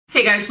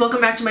Hey guys, welcome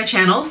back to my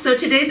channel. So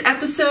today's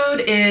episode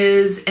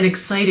is an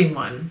exciting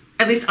one.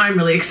 At least I'm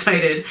really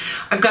excited.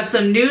 I've got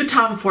some new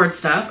Tom Ford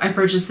stuff. I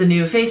purchased the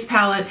new face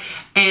palette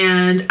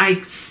and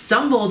I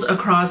stumbled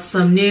across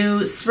some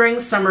new spring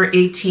summer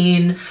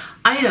 18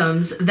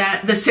 items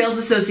that the sales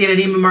associate at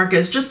Neiman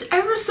Marcus just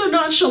ever so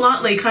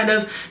nonchalantly kind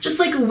of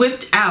just like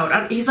whipped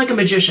out. He's like a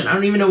magician. I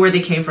don't even know where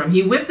they came from.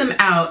 He whipped them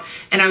out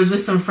and I was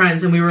with some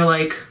friends and we were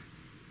like,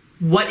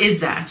 what is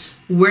that?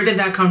 Where did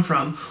that come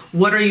from?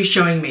 What are you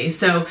showing me?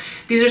 So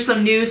these are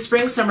some new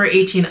spring summer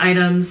 18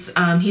 items.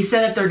 He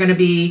said that they're going to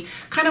be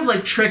kind of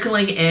like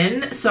trickling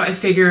in. So I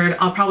figured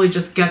I'll probably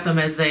just get them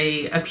as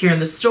they appear in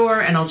the store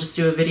and I'll just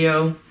do a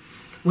video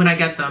when I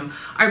get them.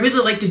 I really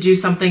like to do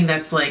something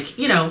that's like,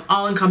 you know,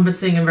 all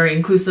encompassing and very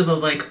inclusive of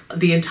like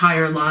the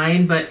entire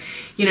line. But,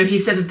 you know, he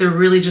said that they're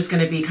really just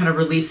going to be kind of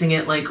releasing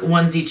it like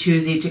onesie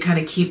twosie to kind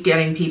of keep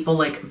getting people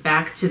like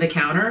back to the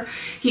counter.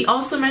 He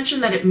also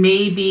mentioned that it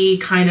may be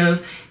kind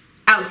of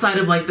outside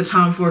of like the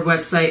Tom Ford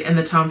website and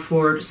the Tom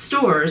Ford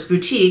stores,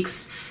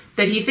 boutiques,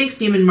 that he thinks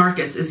Neiman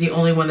Marcus is the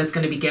only one that's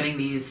going to be getting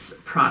these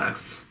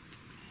products.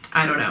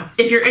 I don't know.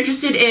 If you're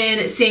interested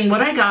in seeing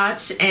what I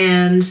got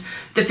and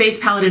the face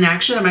palette in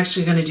action, I'm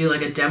actually going to do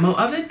like a demo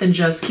of it, then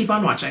just keep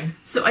on watching.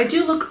 So I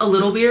do look a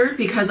little weird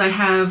because I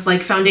have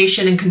like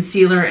foundation and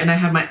concealer and I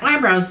have my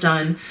eyebrows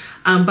done,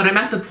 but I'm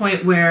at the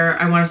point where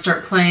I want to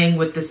start playing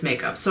with this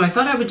makeup. So I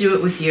thought I would do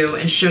it with you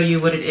and show you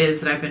what it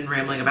is that I've been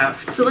rambling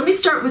about. So let me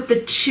start with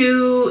the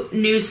two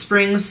new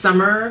spring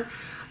summer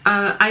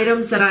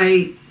items that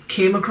I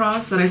came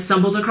across, that I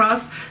stumbled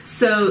across.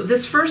 So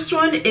this first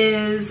one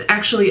is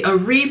actually a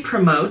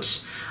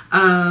re-promote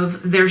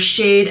of their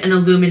shade and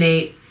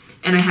Illuminate,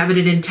 and I have it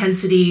in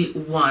Intensity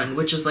 1,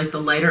 which is like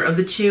the lighter of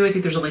the two. I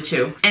think there's only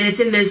two. And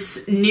it's in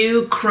this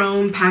new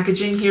chrome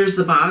packaging. Here's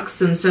the box.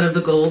 So instead of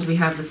the gold, we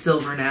have the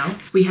silver now.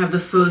 We have the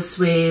faux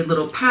suede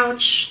little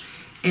pouch,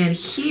 and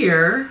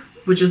here,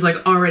 which is like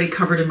already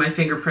covered in my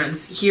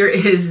fingerprints, here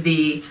is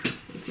the,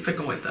 let's see if I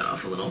can wipe that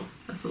off a little.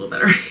 That's a little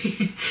better.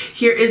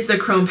 Here is the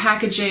chrome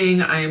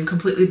packaging. I am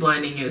completely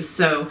blinding you.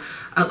 So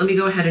let me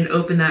go ahead and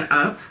open that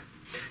up.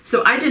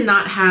 So I did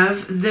not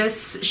have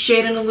this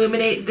shade and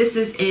Illuminate. This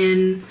is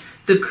in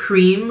the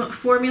cream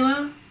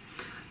formula.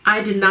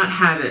 I did not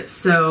have it.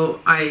 So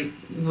I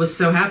was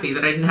so happy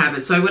that I didn't have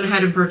it. So I went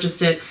ahead and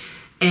purchased it.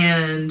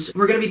 And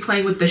we're going to be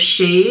playing with the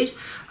shade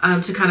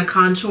to kind of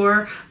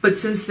contour, but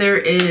since there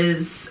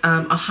is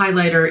a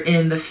highlighter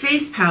in the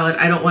face palette,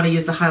 I don't want to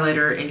use the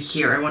highlighter in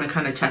here. I want to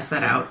kind of test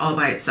that out all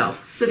by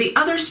itself. So the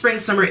other Spring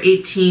Summer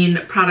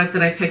 18 product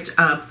that I picked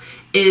up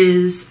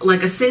is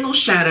like a single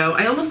shadow.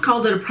 I almost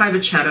called it a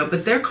private shadow,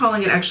 but they're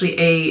calling it actually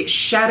a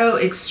Shadow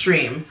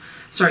Extreme.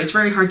 Sorry, it's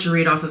very hard to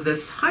read off of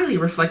this highly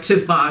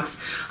reflective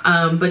box,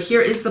 but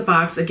here is the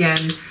box again,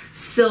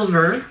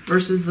 silver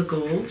versus the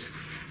gold.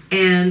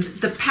 And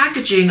the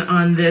packaging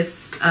on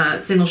this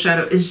single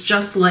shadow is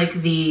just like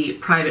the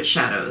private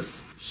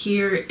shadows.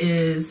 Here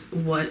is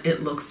what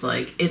it looks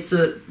like. It's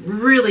a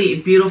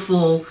really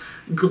beautiful,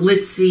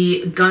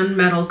 glitzy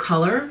gunmetal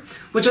color,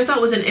 which I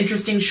thought was an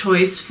interesting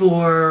choice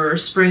for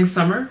spring,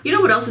 summer. You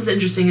know what else is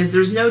interesting is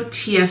there's no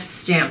TF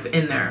stamp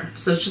in there.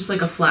 So it's just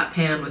like a flat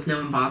pan with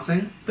no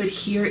embossing. But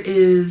here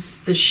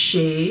is the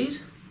shade.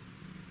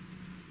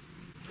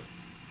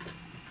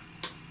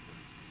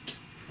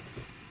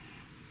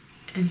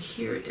 And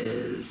here it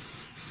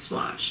is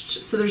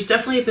swatched. So there's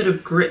definitely a bit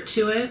of grit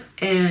to it.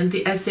 And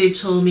the essay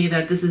told me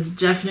that this is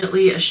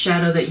definitely a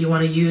shadow that you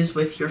want to use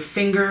with your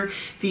finger.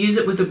 If you use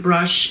it with a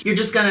brush, you're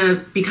just gonna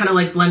be kind of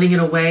like blending it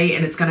away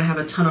and it's gonna have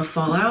a ton of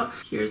fallout.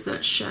 Here's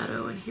that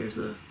shadow and here's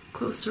a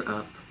closer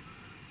up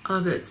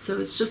of it.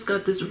 So it's just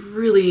got this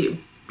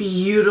really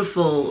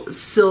beautiful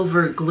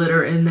silver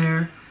glitter in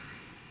there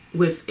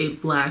with a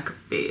black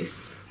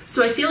base.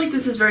 So I feel like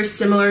this is very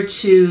similar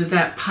to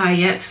that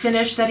paillette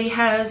finish that he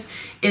has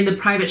in the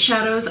private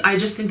shadows. I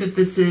just think that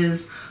this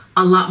is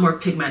a lot more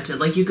pigmented.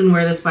 Like you can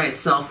wear this by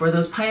itself, where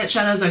those paillette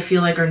shadows I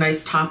feel like are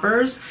nice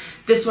toppers.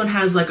 This one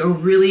has like a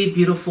really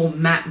beautiful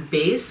matte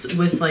base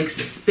with like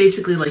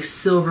basically like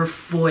silver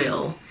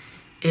foil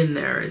in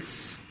there.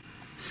 It's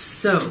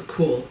so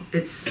cool.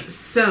 It's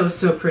so,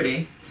 so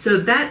pretty. So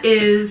that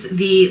is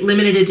the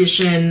limited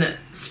edition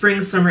Spring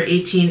Summer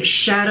 18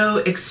 Shadow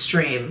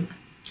Extreme.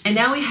 And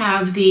now we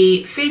have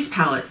the face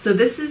palette. So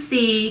this is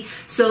the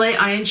Soleil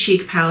Eye and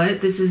Cheek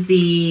palette. This is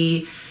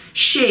the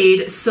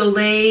shade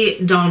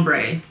Soleil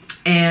D'Ambre.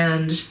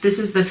 And this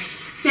is the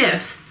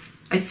 5th,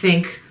 I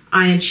think,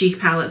 eye and cheek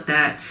palette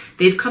that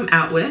they've come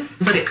out with.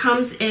 But it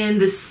comes in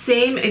the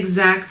same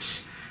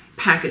exact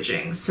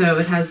packaging. So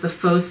it has the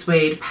faux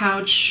suede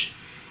pouch,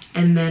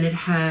 and then it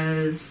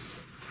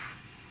has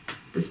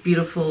this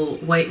beautiful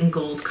white and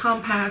gold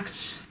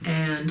compact,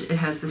 and it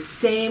has the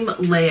same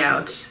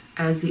layout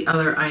as the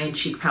other eye and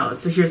cheek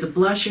palettes. So here's a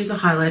blush, here's a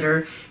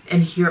highlighter,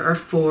 and here are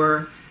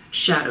 4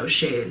 shadow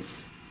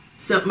shades.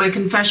 So my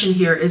confession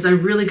here is I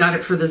really got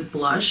it for this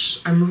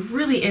blush. I'm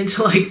really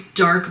into like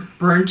dark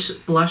burnt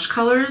blush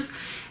colors,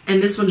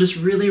 and this one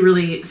just really,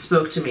 really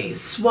spoke to me.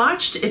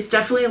 Swatched, it's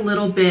definitely a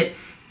little bit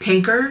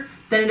pinker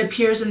than it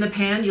appears in the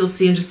pan. You'll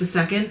see in just a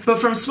second. But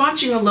from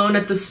swatching alone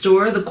at the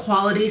store, the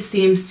quality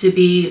seems to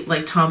be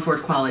like Tom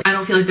Ford quality. I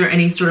don't feel like there are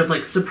any sort of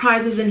like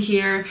surprises in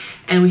here.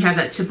 And we have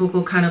that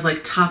typical kind of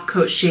like top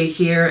coat shade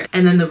here.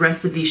 And then the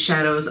rest of these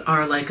shadows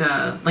are like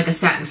a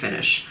satin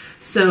finish.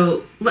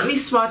 So let me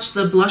swatch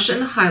the blush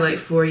and the highlight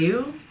for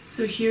you.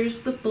 So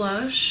here's the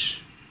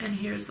blush and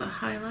here's the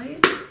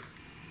highlight.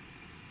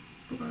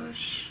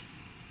 Blush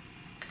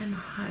and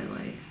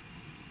highlight.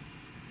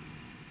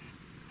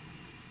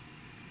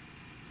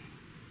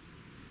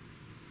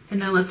 And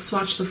now let's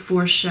swatch the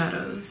 4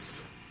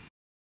 shadows.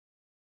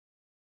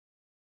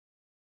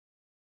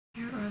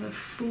 Here are the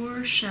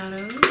 4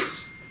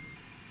 shadows.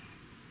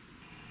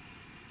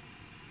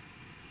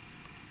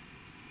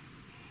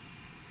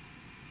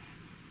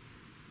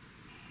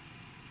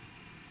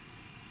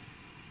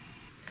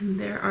 And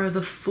there are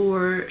the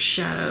 4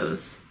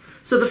 shadows.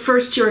 So the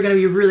first 2 are going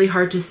to be really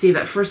hard to see.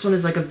 That first one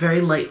is like a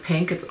very light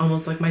pink. It's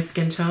almost like my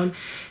skin tone.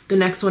 The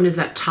next one is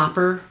that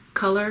topper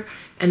color.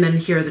 And then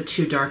here are the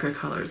 2 darker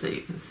colors that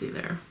you can see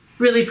there.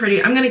 Really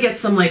pretty. I'm going to get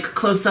some like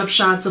close-up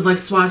shots of like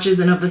swatches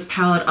and of this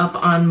palette up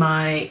on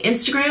my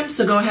Instagram.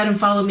 So go ahead and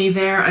follow me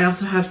there. I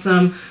also have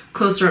some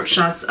closer-up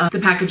shots of the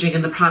packaging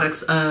and the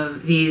products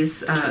of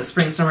these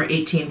Spring Summer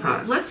 18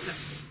 products.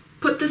 Let's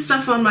put this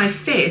stuff on my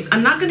face.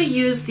 I'm not going to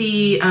use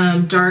the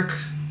dark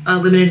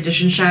limited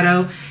edition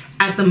shadow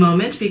at the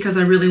moment because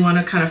I really want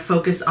to kind of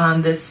focus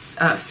on this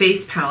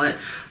face palette.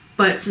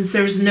 But since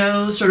there's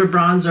no sort of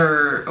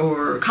bronzer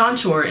or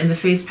contour in the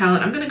face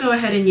palette, I'm going to go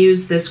ahead and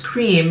use this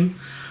cream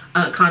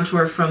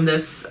contour from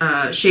this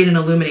shade in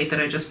Illuminate that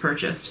I just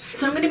purchased.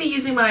 So I'm going to be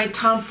using my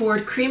Tom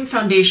Ford Cream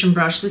Foundation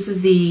brush. This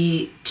is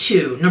the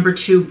number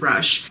 2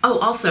 brush. Oh,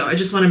 also, I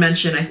just want to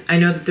mention, I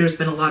know that there's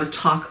been a lot of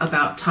talk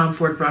about Tom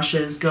Ford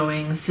brushes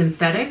going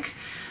synthetic.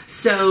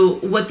 So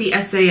what the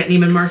SA at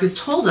Neiman Marcus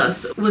told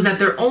us was that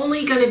they're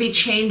only going to be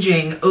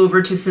changing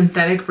over to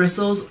synthetic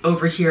bristles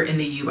over here in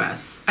the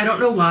US. I don't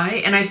know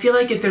why, and I feel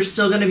like if they're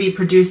still going to be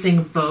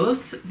producing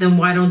both, then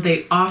why don't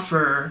they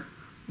offer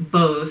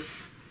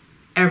both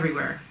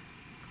everywhere?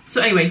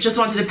 So anyway, just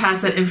wanted to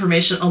pass that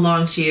information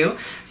along to you.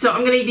 So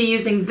I'm going to be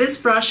using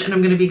this brush and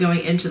I'm going to be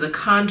going into the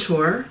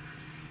contour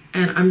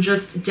and I'm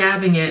just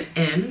dabbing it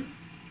in.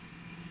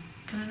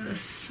 And I'm going to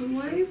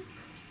swipe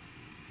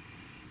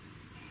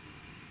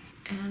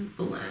and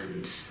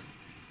blend.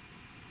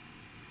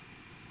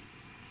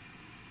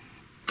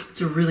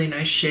 It's a really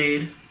nice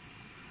shade.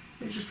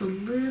 There's just a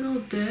little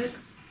bit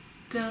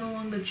down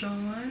along the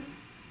jawline.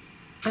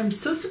 I'm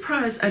so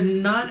surprised I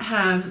did not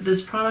have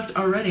this product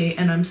already,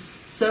 and I'm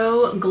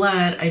so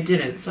glad I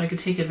didn't, so I could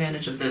take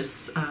advantage of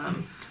this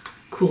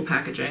cool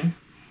packaging.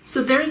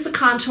 So there's the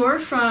contour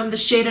from the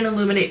Shade and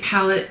Illuminate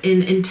palette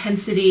in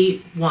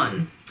Intensity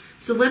 1.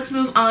 So let's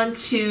move on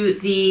to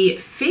the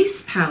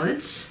face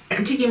palette.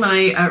 I'm taking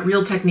my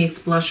Real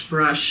Techniques blush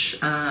brush.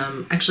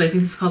 Actually, I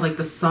think this is called like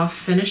the Soft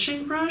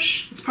Finishing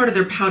brush. It's part of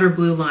their powder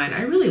blue line.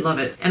 I really love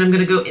it. And I'm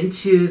gonna go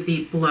into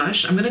the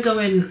blush. I'm gonna go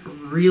in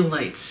real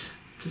light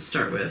to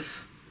start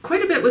with.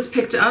 Quite a bit was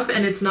picked up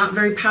and it's not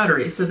very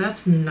powdery, so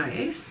that's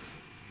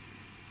nice.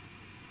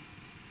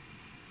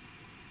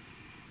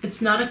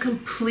 It's not a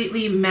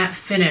completely matte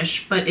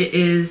finish, but it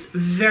is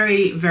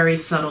very, very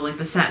subtle. Like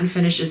the satin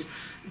finish is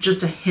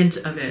just a hint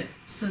of it.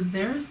 So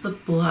there's the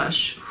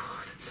blush. Ooh,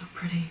 that's so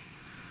pretty.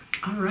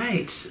 All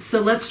right,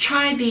 so let's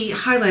try the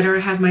highlighter. I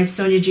have my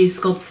Sonia G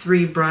Sculpt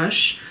 3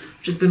 brush,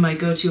 which has been my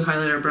go-to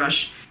highlighter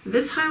brush.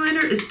 This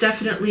highlighter is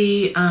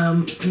definitely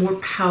more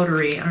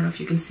powdery. I don't know if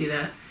you can see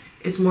that.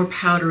 It's more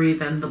powdery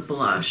than the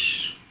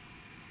blush.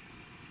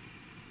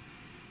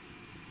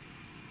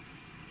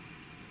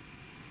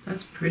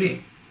 That's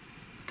pretty.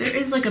 There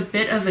is like a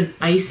bit of an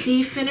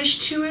icy finish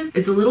to it.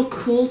 It's a little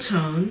cool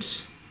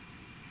toned.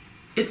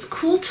 It's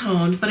cool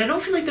toned, but I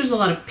don't feel like there's a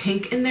lot of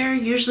pink in there.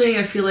 Usually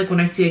I feel like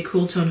when I see a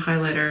cool tone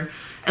highlighter,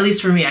 at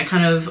least for me, I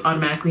kind of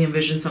automatically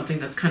envision something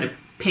that's kind of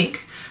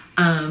pink.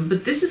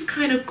 But this is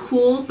kind of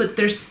cool, but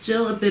there's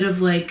still a bit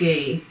of like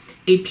a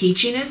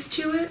peachiness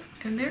to it.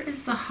 And there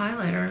is the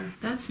highlighter.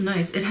 That's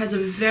nice. It has a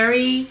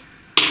very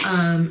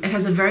kind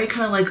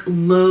of like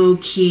low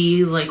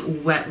key, like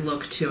wet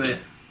look to it.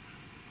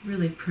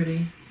 Really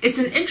pretty. It's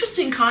an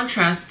interesting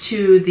contrast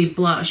to the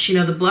blush. You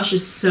know, the blush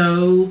is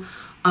so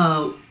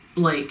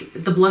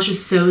the blush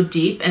is so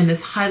deep and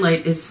this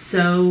highlight is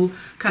so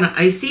kind of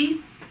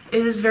icy.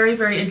 It is very,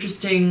 very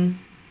interesting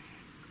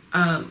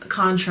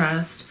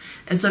contrast.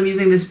 And so I'm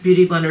using this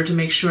beauty blender to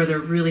make sure they're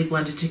really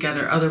blended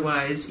together.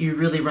 Otherwise, you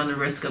really run the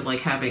risk of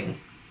like having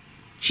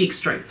cheek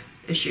stripe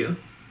issue.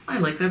 I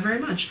like that very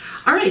much.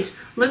 All right,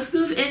 let's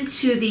move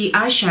into the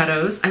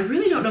eyeshadows. I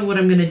really don't know what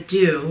I'm gonna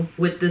do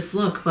with this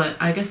look, but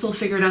I guess we'll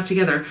figure it out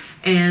together.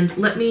 And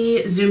let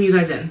me zoom you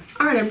guys in.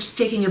 All right, I'm just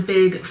taking a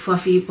big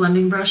fluffy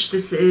blending brush.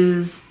 This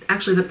is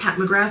actually the Pat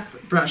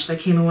McGrath brush that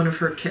came in one of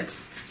her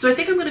kits. So I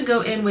think I'm gonna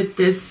go in with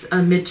this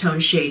mid-tone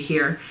shade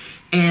here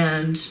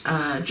and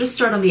just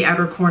start on the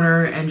outer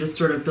corner and just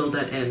sort of build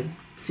that in,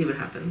 see what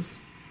happens.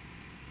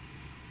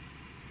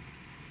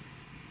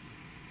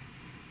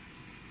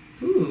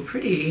 Ooh,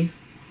 pretty.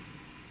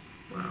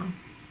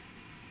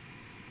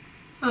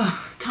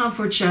 Oh, Tom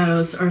Ford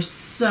shadows are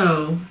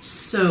so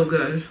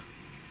good.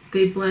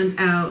 They blend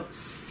out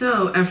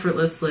so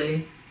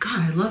effortlessly. God,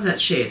 I love that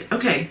shade.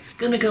 Okay,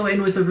 gonna go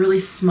in with a really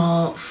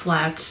small,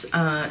 flat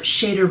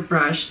shader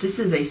brush. This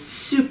is a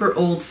super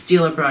old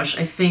Stila brush.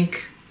 I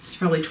think it's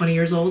probably 20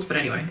 years old, but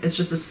anyway, it's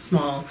just a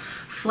small,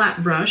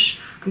 flat brush.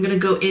 I'm gonna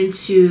go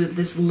into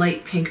this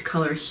light pink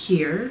color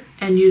here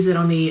and use it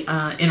on the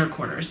inner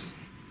corners.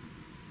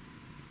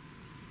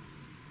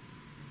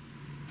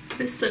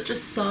 It's such a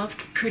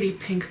soft, pretty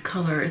pink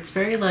color. It's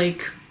very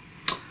like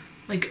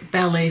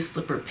ballet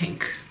slipper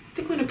pink. I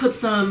think I'm gonna put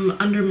some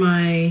under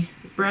my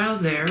brow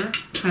there,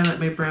 highlight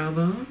my brow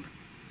bone.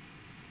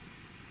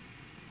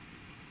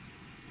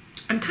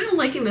 I'm kind of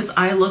liking this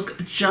eye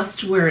look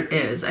just where it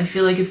is. I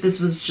feel like if this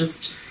was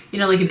just, you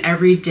know, like an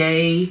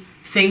everyday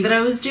thing that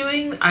I was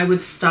doing, I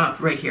would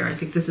stop right here. I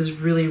think this is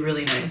really,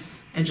 really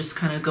nice. And just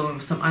kind of go in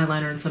with some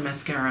eyeliner and some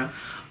mascara.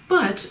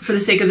 But for the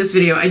sake of this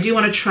video, I do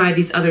want to try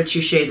these other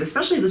two shades,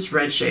 especially this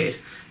red shade.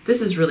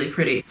 This is really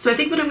pretty. So I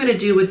think what I'm going to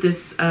do with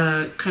this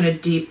kind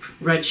of deep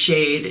red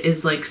shade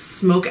is like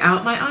smoke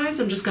out my eyes.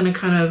 I'm just going to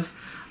kind of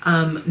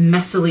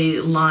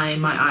messily line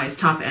my eyes,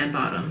 top and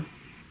bottom.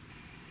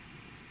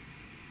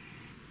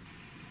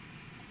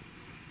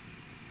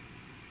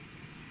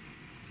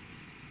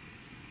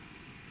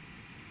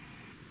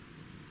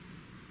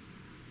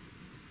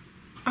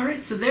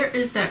 Alright, so there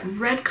is that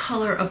red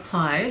color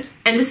applied.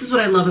 And this is what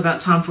I love about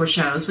Tom Ford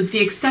shadows. With the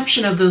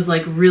exception of those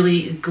like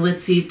really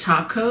glitzy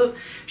top coat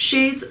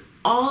shades,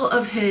 all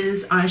of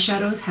his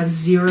eyeshadows have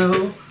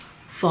zero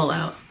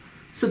fallout.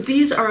 So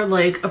these are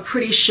like a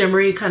pretty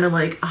shimmery, kind of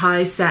like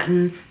high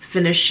satin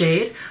finish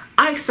shade.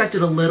 I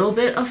expected a little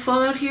bit of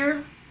fallout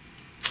here.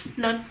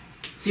 None.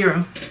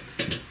 Zero.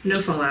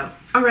 No fallout.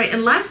 Alright,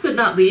 and last but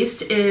not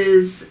least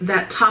is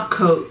that top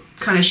coat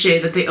kind of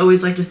shade that they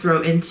always like to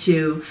throw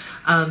into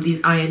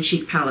these eye and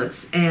cheek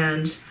palettes,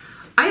 and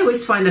I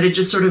always find that it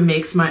just sort of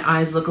makes my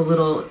eyes look a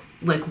little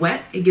like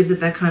wet. It gives it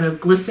that kind of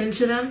glisten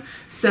to them.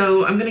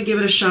 So I'm gonna give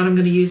it a shot. I'm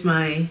gonna use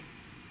my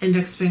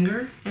index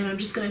finger and I'm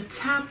just gonna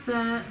tap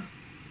that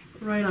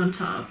right on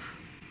top.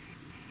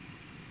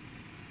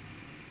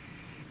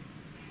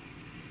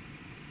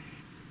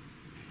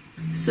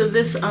 So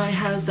this eye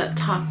has that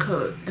top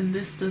coat and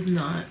this does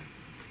not.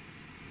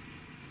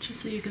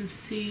 Just so you can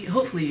see,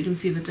 hopefully you can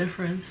see the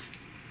difference.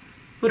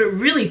 But it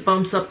really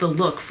bumps up the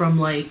look from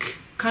like,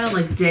 kind of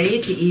like day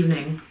to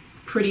evening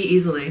pretty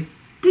easily.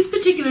 This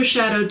particular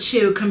shadow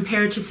too,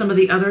 compared to some of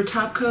the other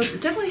top coats,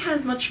 it definitely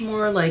has much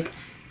more like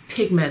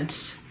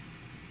pigment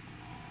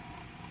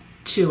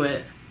to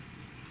it.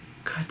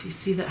 God, do you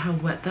see that, how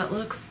wet that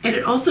looks? And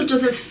it also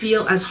doesn't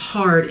feel as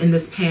hard in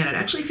this pan. It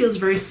actually feels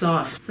very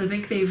soft. So I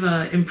think they've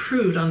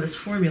improved on this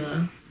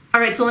formula.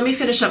 Alright, so let me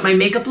finish up my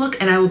makeup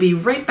look and I will be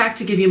right back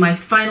to give you my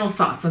final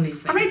thoughts on these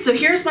things. Alright, so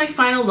here's my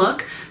final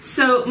look.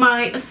 So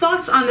my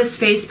thoughts on this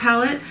face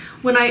palette,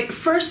 when I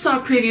first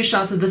saw preview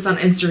shots of this on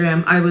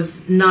Instagram, I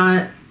was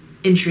not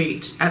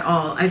intrigued at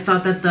all. I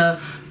thought that the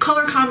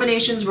color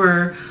combinations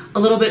were a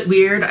little bit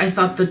weird. I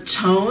thought the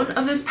tone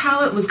of this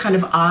palette was kind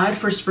of odd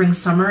for spring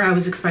summer. I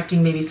was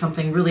expecting maybe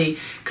something really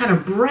kind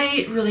of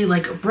bright, really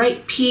like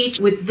bright peach.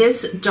 With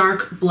this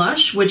dark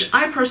blush, which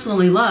I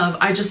personally love,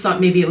 I just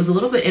thought maybe it was a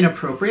little bit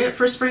inappropriate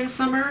for spring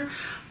summer.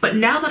 But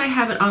now that I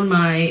have it on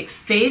my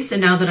face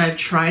and now that I've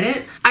tried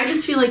it, I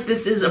just feel like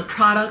this is a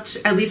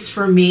product, at least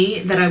for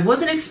me, that I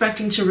wasn't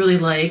expecting to really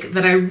like,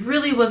 that I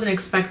really wasn't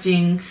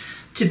expecting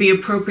to be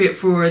appropriate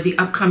for the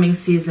upcoming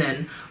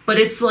season, but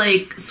it's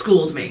like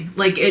schooled me.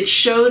 Like it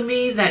showed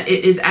me that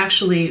it is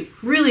actually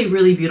really,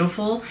 really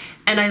beautiful,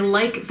 and I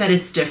like that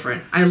it's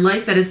different. I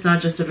like that it's not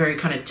just a very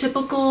kind of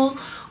typical,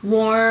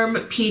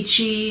 warm,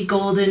 peachy,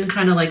 golden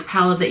kind of like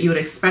palette that you would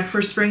expect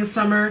for spring,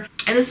 summer.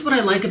 And this is what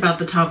I like about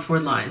the Tom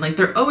Ford line. Like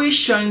they're always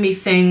showing me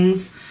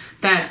things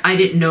that I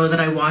didn't know that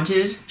I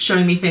wanted,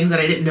 showing me things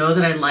that I didn't know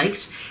that I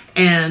liked,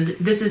 and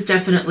this is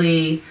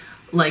definitely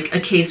like a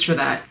case for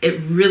that. It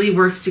really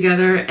works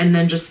together, and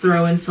then just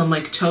throw in some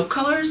like taupe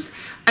colors.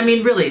 I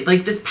mean, really,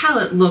 like this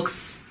palette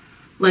looks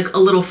like a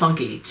little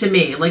funky to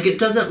me. Like it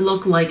doesn't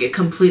look like it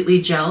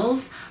completely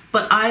gels,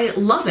 but I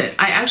love it.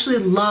 I actually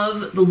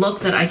love the look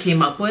that I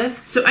came up with.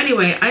 So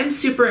anyway, I'm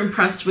super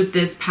impressed with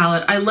this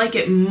palette. I like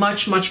it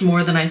much, much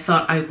more than I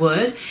thought I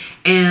would,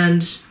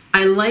 and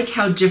I like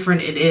how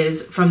different it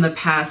is from the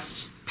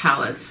past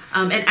palettes.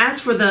 And as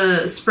for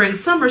the spring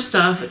summer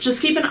stuff,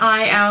 just keep an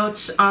eye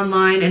out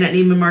online and at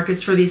Neiman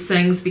Marcus for these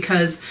things,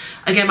 because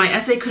again, my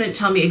essay couldn't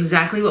tell me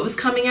exactly what was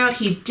coming out.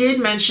 He did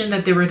mention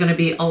that there were going to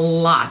be a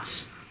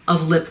lot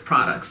of lip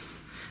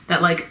products,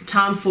 that like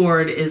Tom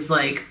Ford is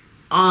like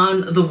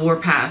on the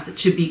warpath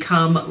to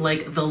become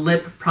like the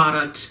lip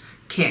product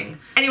king.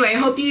 Anyway, I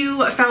hope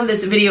you found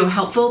this video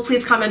helpful.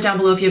 Please comment down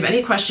below if you have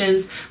any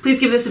questions. Please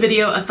give this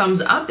video a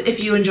thumbs up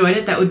if you enjoyed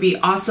it. That would be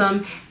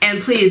awesome.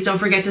 And please don't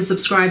forget to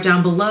subscribe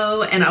down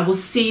below, and I will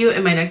see you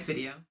in my next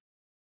video.